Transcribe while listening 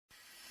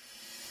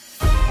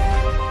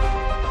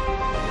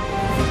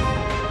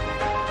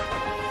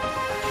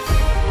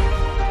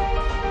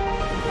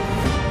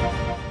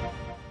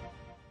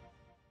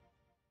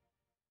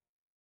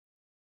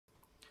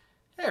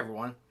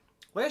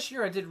Last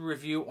year I did a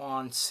review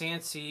on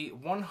SANSI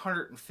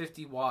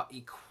 150 watt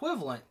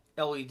equivalent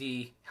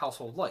LED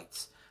household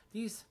lights.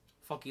 These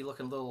funky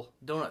looking little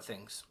donut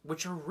things,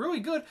 which are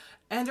really good,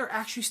 and they're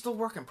actually still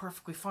working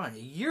perfectly fine. A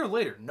year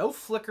later, no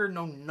flicker,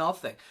 no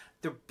nothing.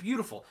 They're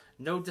beautiful.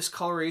 No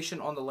discoloration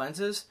on the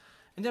lenses.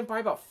 And then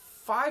probably about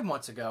 5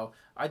 months ago,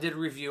 I did a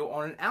review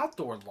on an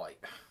outdoor light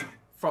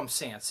from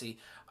SANSI,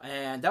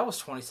 and that was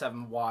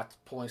 27 watt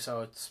pulling,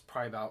 so it's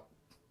probably about,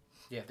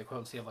 yeah, the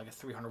equivalency of like a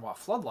 300 watt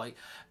floodlight.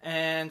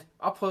 And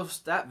I'll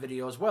post that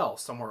video as well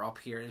somewhere up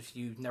here if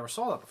you never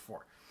saw that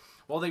before.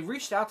 Well, they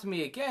reached out to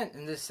me again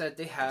and they said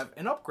they have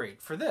an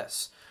upgrade for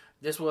this.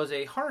 This was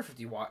a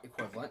 150 watt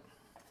equivalent,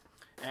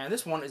 and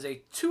this one is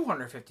a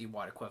 250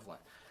 watt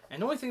equivalent.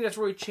 And the only thing that's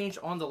really changed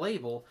on the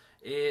label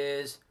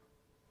is,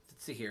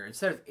 let's see here,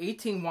 instead of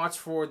 18 watts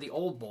for the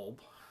old bulb,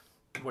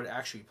 what it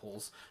actually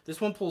pulls, this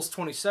one pulls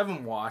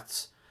 27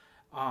 watts.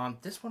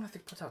 This one I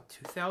think puts out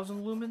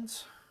 2,000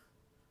 lumens.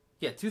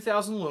 Yeah,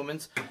 2,000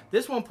 lumens.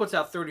 This one puts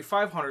out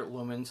 3,500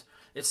 lumens.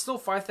 It's still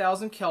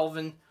 5,000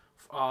 Kelvin.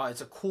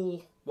 It's a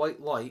cool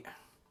white light.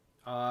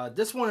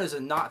 This one is a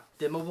not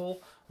dimmable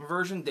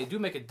version. They do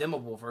make a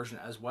dimmable version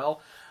as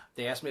well.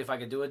 They asked me if I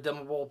could do a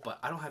dimmable, but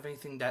I don't have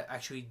anything that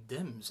actually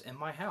dims in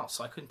my house,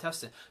 so I couldn't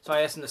test it. So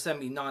I asked them to send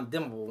me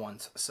non-dimmable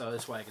ones, so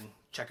this way I can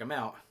check them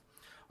out.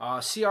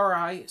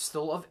 CRI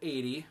still of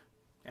 80,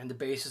 and the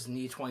base is an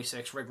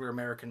E26 regular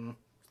American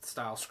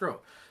style screw.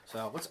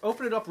 So let's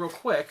open it up real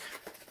quick.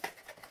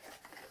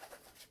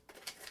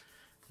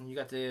 And you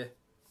got the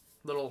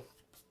little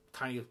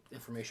tiny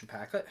information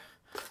packet,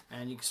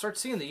 and you can start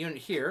seeing the unit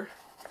here.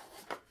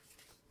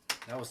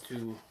 That was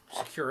to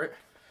secure it,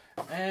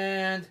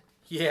 and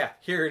yeah,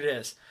 here it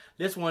is.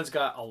 This one's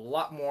got a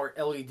lot more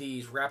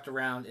LEDs wrapped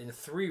around in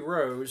 3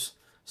 rows.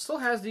 Still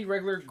has the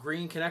regular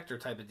green connector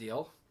type of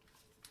deal,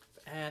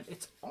 and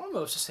it's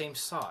almost the same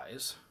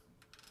size.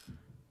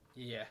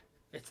 Yeah,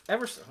 it's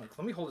ever so.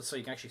 Let me hold it so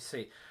you can actually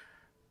see.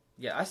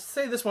 Yeah, I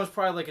say this one's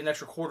probably like an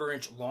extra 1/4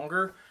 inch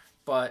longer,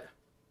 but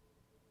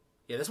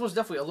yeah, this one's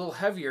definitely a little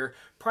heavier.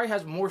 Probably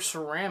has more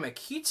ceramic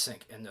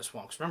heatsink in this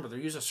one. Because remember, they're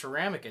using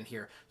ceramic in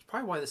here. It's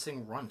probably why this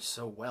thing runs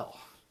so well.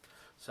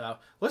 So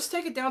let's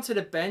take it down to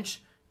the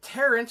bench,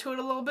 tear into it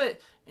a little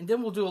bit, and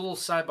then we'll do a little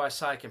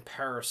side-by-side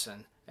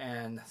comparison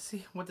and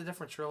see what the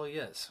difference really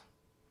is.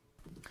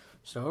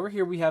 So over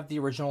here we have the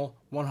original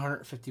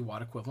 150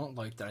 watt equivalent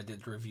light that I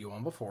did the review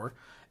on before.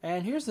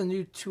 And here's the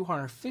new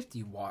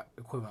 250 watt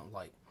equivalent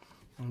light.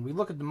 And we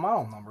look at the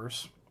model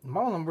numbers. The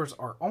model numbers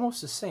are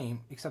almost the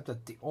same, except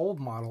that the old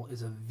model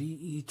is a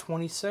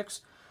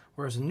VE26,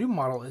 whereas the new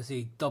model is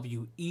a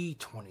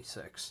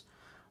WE26.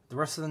 The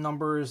rest of the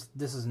numbers,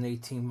 this is an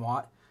 18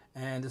 watt,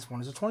 and this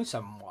one is a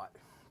 27 watt.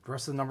 The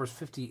rest of the numbers,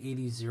 50,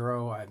 80,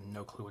 0, I have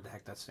no clue what the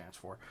heck that stands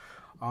for.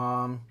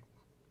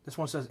 This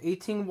one says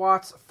 18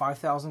 watts,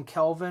 5,000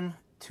 Kelvin,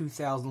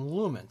 2,000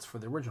 lumens for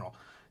the original.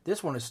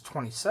 This one is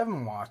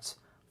 27 watts,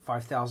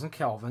 5,000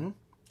 Kelvin,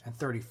 and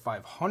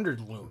 3,500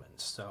 lumens,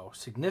 so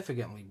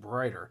significantly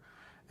brighter.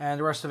 And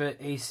the rest of it,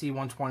 AC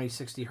 120,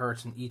 60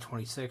 hertz, and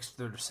E26,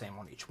 they're the same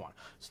on each one.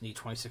 It's an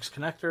E26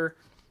 connector.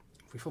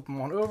 If we flip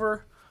them on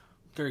over,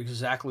 they're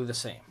exactly the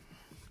same.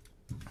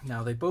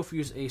 Now, they both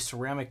use a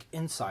ceramic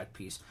inside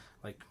piece.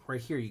 Like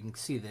right here, you can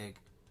see the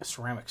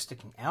ceramic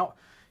sticking out.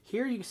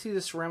 Here, you can see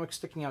the ceramic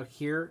sticking out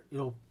here.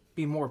 It'll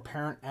be more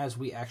apparent as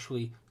we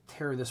actually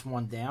tear this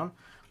one down.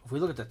 If we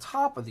look at the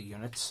top of the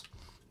units,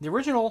 the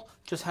original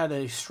just had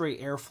a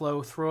straight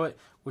airflow through it,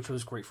 which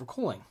was great for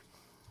cooling.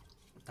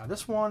 Now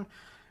this one,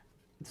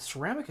 the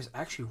ceramic is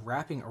actually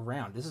wrapping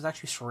around. This is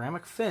actually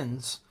ceramic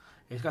fins.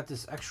 It's got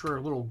this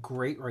extra little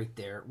grate right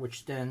there,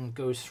 which then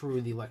goes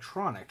through the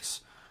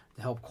electronics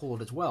to help cool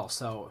it as well.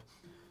 So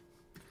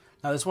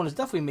now this one is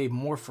definitely made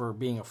more for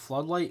being a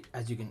floodlight,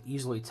 as you can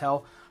easily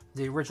tell.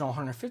 The original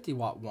 150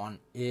 watt one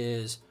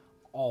is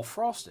all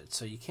frosted,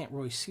 so you can't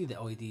really see the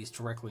LEDs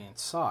directly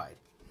inside.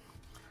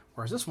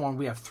 Whereas this one,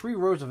 we have 3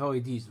 rows of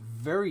LEDs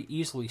very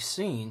easily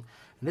seen,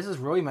 and this is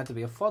really meant to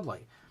be a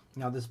floodlight.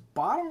 Now this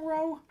bottom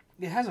row,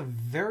 it has a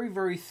very,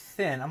 very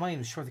thin, I'm not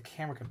even sure the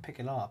camera can pick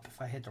it up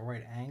if I hit the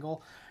right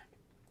angle.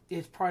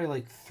 It's probably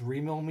like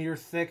 3mm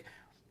thick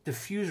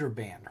diffuser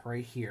band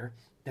right here.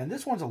 Then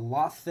this one's a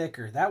lot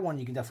thicker. That one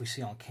you can definitely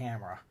see on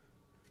camera.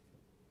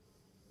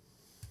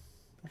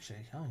 Actually,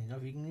 I don't even know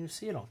if you can even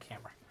see it on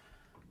camera.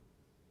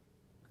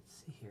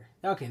 Let's see here.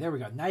 Okay, there we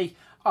go. Now you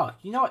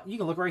know what? You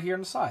can look right here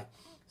on the side.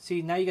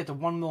 See, now you get the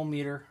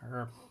 1mm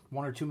or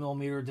 1 or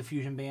 2mm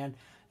diffusion band,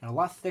 and a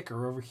lot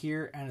thicker over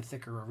here and a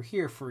thicker over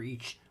here for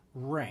each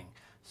ring.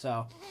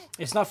 So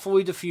it's not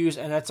fully diffused,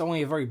 and that's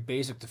only a very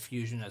basic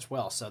diffusion as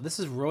well. So this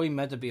is really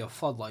meant to be a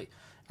floodlight.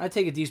 I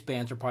take it these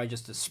bands are probably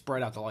just to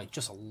spread out the light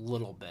just a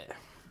little bit.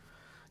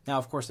 Now,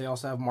 of course, they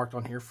also have marked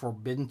on here,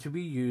 forbidden to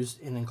be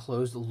used in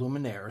enclosed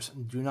luminaires,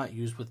 and do not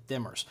use with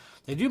dimmers.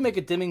 They do make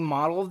a dimming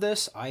model of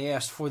this. I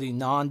asked for the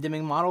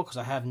non-dimming model because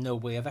I have no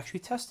way of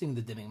actually testing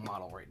the dimming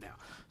model right now.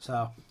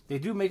 So they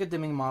do make a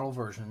dimming model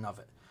version of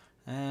it.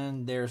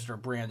 And there's their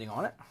branding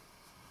on it.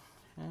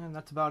 And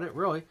that's about it,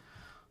 really.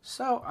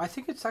 So I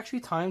think it's actually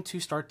time to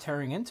start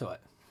tearing into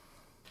it.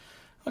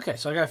 Okay,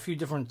 so I got a few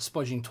different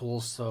spudging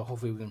tools, so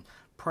hopefully we can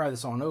pry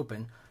this on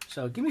open.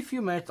 So give me a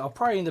few minutes. I'll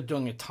probably end up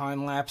doing a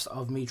time lapse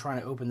of me trying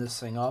to open this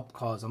thing up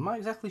because I'm not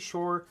exactly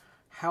sure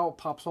how it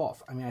pops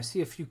off. I mean, I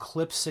see a few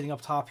clips sitting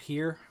up top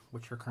here,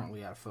 which are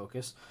currently out of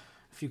focus.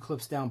 A few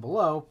clips down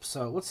below.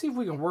 So let's see if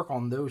we can work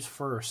on those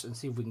first and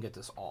see if we can get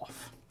this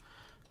off.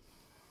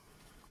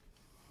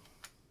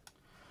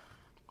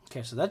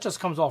 Okay, so that just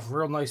comes off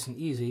real nice and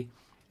easy.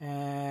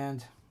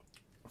 And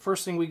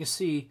first thing we can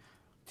see,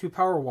 2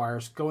 power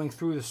wires going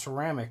through the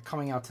ceramic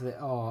coming out to the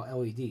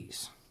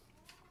LEDs.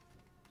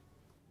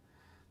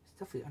 It's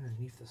definitely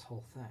underneath this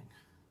whole thing.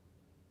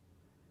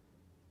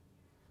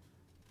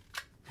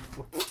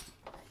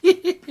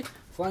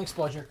 Flying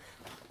spludger.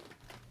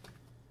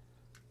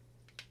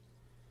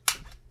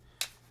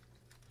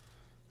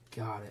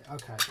 Got it.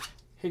 Okay.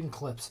 Hidden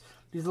clips.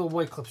 These little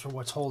white clips are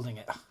what's holding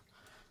it.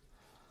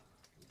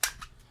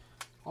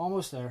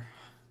 Almost there.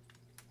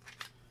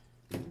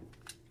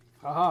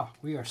 Aha,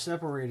 we are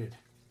separated.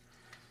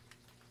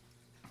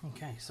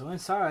 Okay, so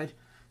inside,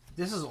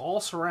 this is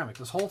all ceramic.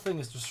 This whole thing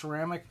is just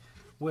ceramic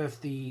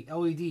with the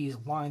LEDs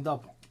lined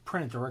up,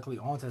 printed directly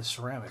onto the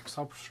ceramic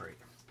substrate.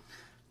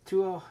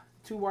 Two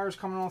wires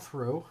coming all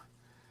through.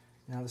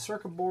 Now the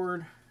circuit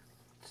board,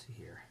 let's see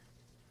here.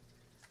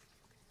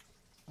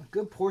 A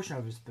good portion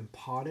of it's been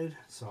potted,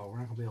 so we're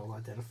not going to be able to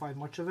identify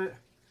much of it.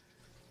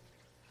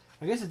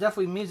 I guess it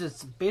definitely means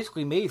it's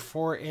basically made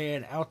for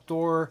an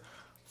outdoor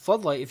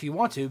floodlight if you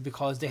want to,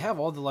 because they have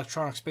all the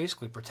electronics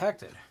basically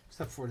protected,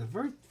 except for the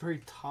very,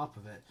 very top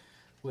of it,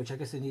 which I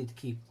guess they need to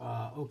keep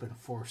open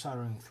for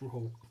soldering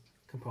through-hole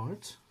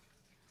components.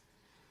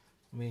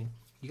 I mean,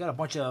 you got a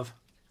bunch of,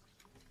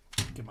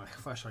 get my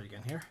flashlight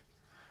again here.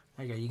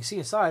 There you go. You can see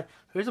inside,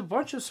 there's a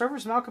bunch of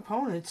surface mount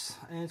components,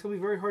 and it's going to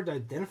be very hard to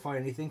identify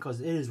anything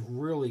because it is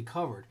really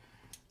covered.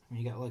 I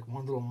mean, you got like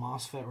one little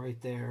MOSFET right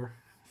there,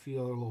 a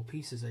few other little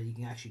pieces that you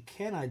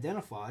can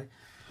identify.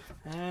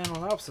 And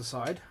on the opposite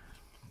side,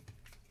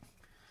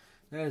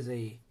 that is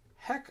a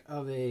heck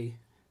of a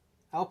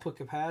output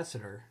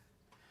capacitor.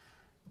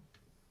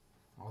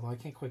 Although I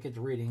can't quite get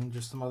the reading,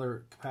 just some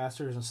other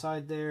capacitors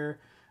inside there.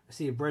 I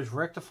see a bridge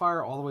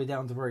rectifier all the way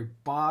down to the very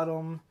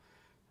bottom.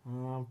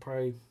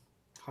 Probably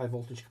high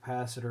voltage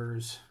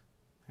capacitors.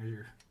 There's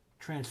your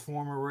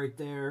transformer right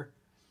there.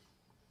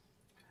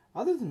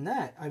 Other than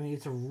that, I mean,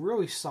 it's a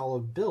really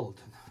solid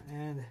build.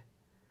 And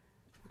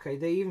okay,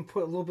 they even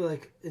put a little bit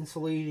like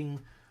insulating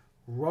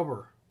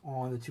rubber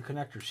on the 2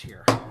 connectors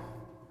here.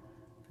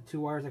 The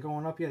 2 wires that are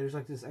going up, yeah, there's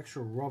like this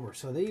extra rubber.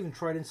 So they even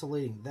tried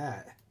insulating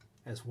that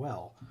as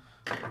well,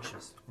 which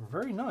is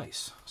very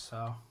nice.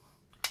 So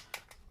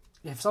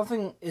if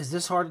something is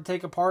this hard to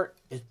take apart,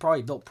 it's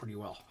probably built pretty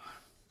well.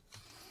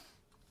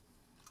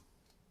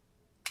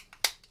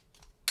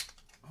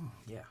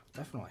 Yeah,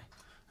 definitely.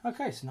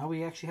 Okay, so now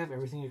we actually have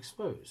everything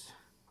exposed.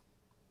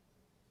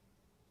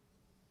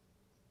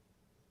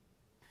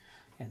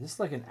 Yeah, this is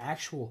like an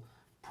actual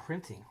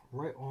printing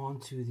right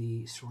onto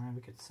the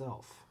ceramic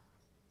itself.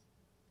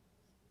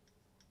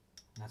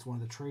 And that's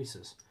one of the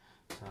traces.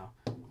 So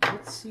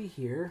let's see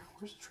here.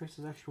 Where's the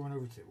traces actually run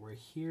over to? Right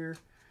here,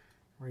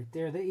 right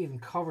there. They even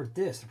covered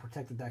this and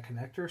protected that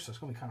connector, so it's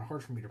going to be kind of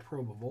hard for me to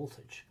probe a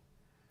voltage.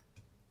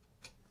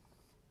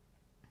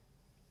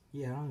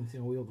 Yeah, I don't even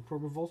think I'll be able to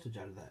probe a voltage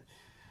out of that.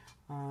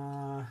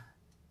 I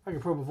can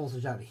probe a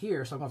voltage out of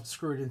here, so I'm going to have to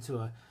screw it into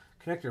a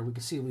connector. We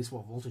can see at least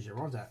what voltage it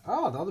runs at.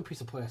 Oh, the other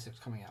piece of plastic is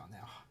coming out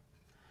now.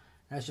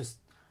 That's just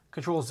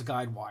controls the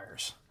guide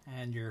wires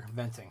and your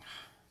venting.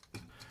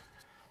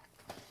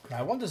 Now,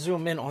 I want to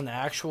zoom in on the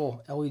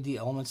actual LED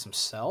elements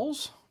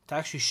themselves to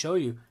actually show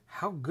you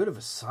how good of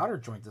a solder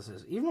joint this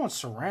is. Even on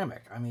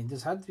ceramic, I mean,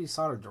 this had to be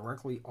soldered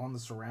directly on the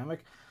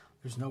ceramic.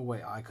 There's no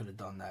way I could have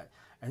done that.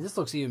 And this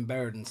looks even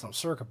better than some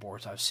circuit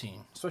boards I've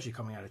seen, especially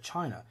coming out of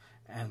China.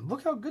 And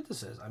look how good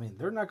this is. I mean,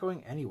 they're not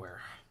going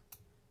anywhere.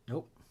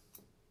 Nope.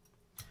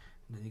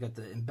 And then you got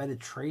the embedded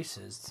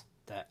traces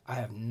that I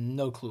have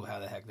no clue how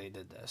the heck they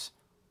did this.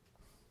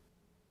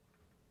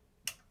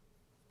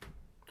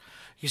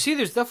 You see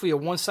there's definitely a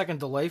 1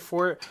 second delay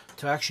for it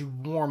to actually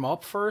warm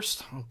up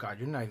first. Oh god,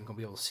 you're not even going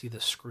to be able to see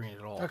the screen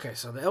at all. Okay,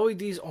 so the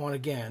LED's on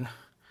again.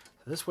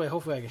 This way,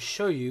 hopefully I can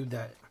show you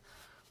that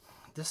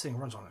this thing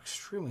runs on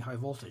extremely high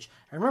voltage.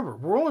 And remember,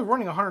 we're only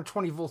running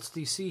 120 volts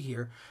DC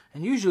here.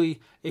 And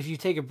usually, if you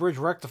take a bridge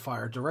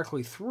rectifier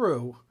directly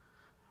through,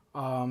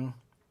 the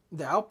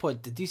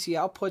output, the DC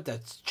output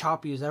that's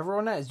choppy as ever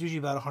on that is usually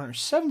about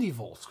 170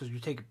 volts because you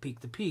take it peak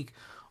to peak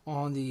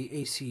on the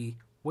AC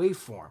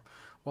waveform.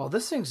 Well,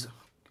 this thing's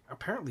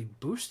apparently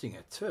boosting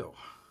it too.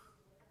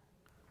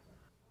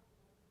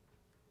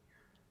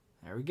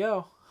 There we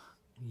go.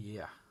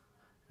 Yeah,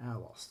 I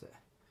lost it.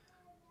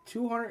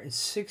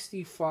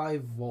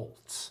 265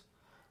 volts.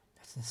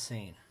 That's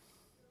insane.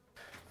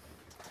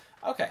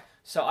 Okay,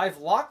 so I've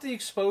locked the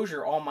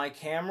exposure on my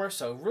camera,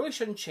 so it really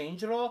shouldn't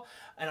change at all.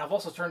 And I've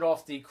also turned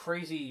off the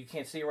crazy, you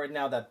can't see right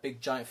now, that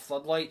big giant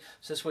floodlight.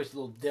 So this way it's a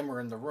little dimmer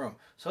in the room.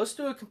 So let's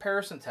do a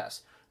comparison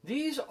test.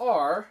 These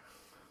are,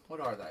 what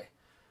are they?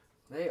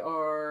 They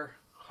are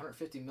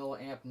 150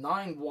 milliamp,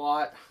 9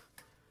 watt.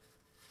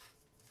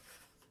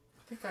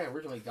 I think I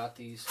originally got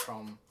these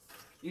from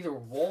either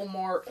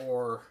Walmart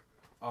or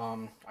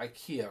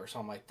IKEA or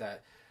something like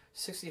that.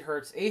 60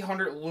 hertz,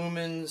 800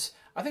 lumens.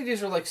 I think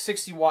these are like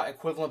 60 watt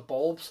equivalent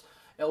bulbs,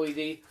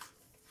 LED.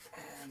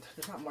 And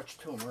there's not much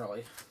to them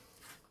really.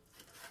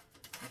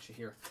 Actually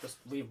here, just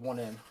leave one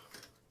in.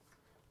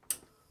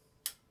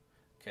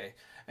 Okay,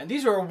 and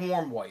these are a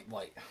warm white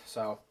light,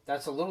 so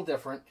that's a little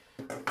different.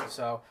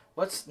 So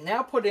let's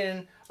now put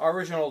in our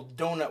original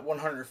donut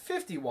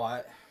 150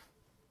 watt.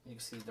 You can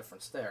see the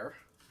difference there.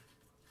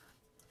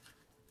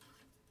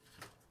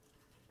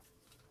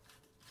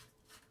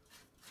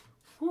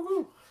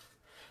 Woohoo!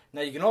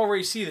 Now you can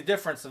already see the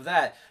difference of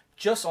that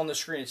just on the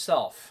screen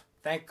itself.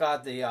 Thank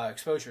God the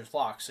exposure is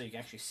locked so you can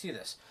actually see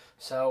this.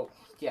 So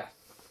yeah,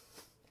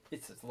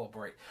 it's a little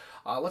bright.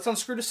 Let's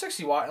unscrew the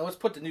 60 watt and let's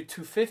put the new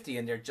 250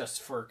 in there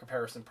just for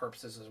comparison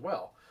purposes as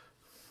well.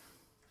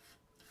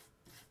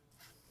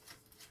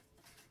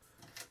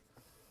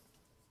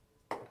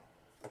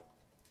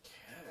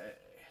 Okay.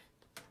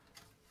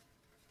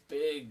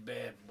 Big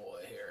bad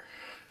boy here.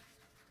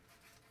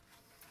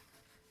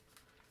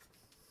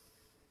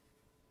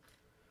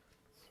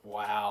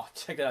 Wow,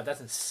 check it out,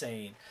 that's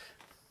insane.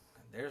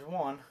 There's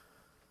one.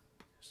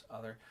 There's the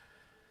other.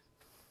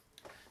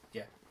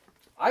 Yeah.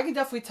 I can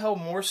definitely tell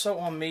more so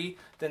on me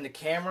than the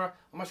camera.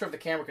 I'm not sure if the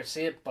camera can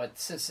see it, but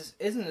since this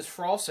isn't as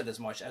frosted as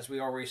much as we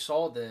already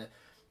saw the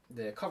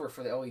cover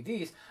for the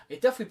LEDs,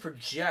 it definitely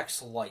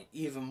projects light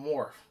even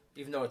more.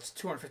 Even though it's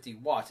 250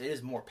 watts, it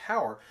is more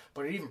power,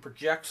 but it even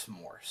projects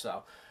more.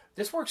 So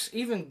this works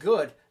even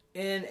good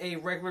in a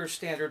regular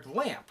standard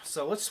lamp.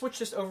 So let's switch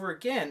this over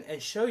again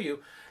and show you,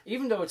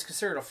 even though it's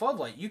considered a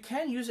floodlight, you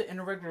can use it in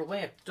a regular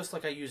lamp just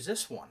like I use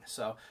this one.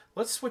 So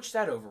let's switch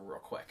that over real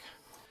quick.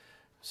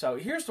 So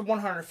here's the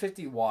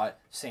 150 watt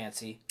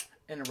SANSI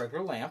in a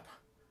regular lamp.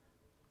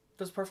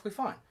 Does perfectly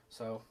fine.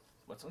 So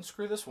let's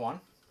unscrew this one.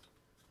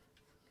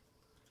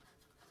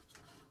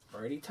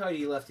 Righty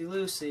tighty, lefty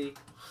loosey.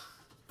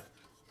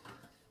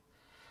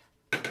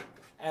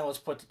 And let's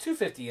put the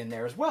 250 in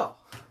there as well.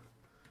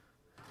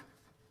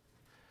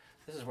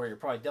 This is where you're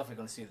probably definitely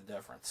going to see the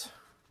difference.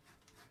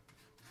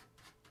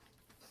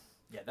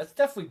 Yeah, that's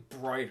definitely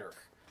brighter.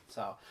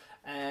 So,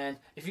 and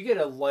if you get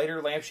a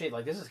lighter lampshade,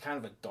 like this is kind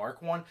of a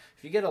dark one,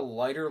 if you get a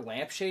lighter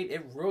lampshade,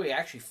 it really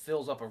actually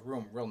fills up a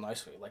room real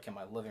nicely, like in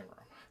my living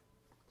room.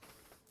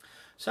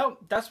 So,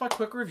 that's my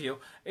quick review.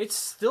 It's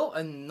still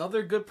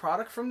another good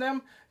product from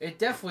them. It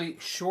definitely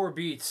sure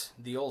beats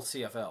the old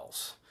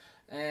CFLs.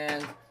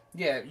 And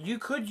yeah, you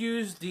could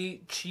use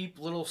the cheap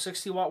little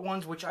 60 watt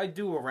ones, which I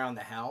do around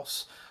the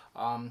house.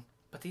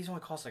 But these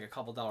only cost like a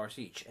couple dollars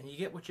each, and you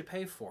get what you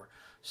pay for.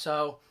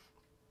 So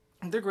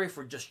they're great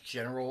for just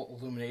general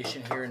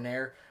illumination here and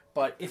there.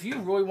 But if you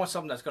really want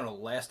something that's going to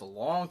last a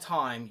long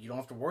time, you don't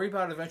have to worry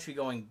about it eventually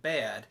going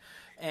bad,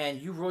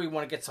 and you really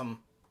want to get some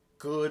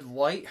good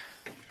light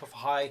with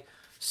high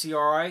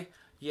CRI,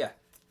 yeah,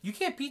 you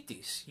can't beat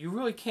these. You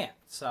really can't.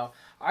 So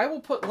I will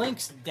put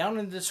links down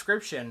in the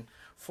description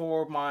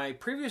for my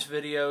previous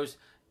videos,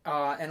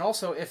 and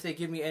also if they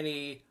give me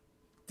any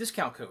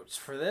discount codes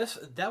for this,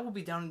 that will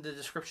be down in the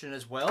description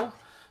as well.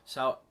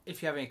 So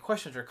if you have any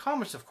questions or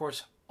comments, of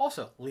course,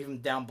 also leave them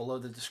down below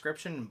the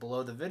description and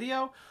below the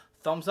video.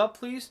 Thumbs up,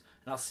 please,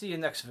 and I'll see you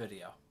next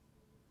video.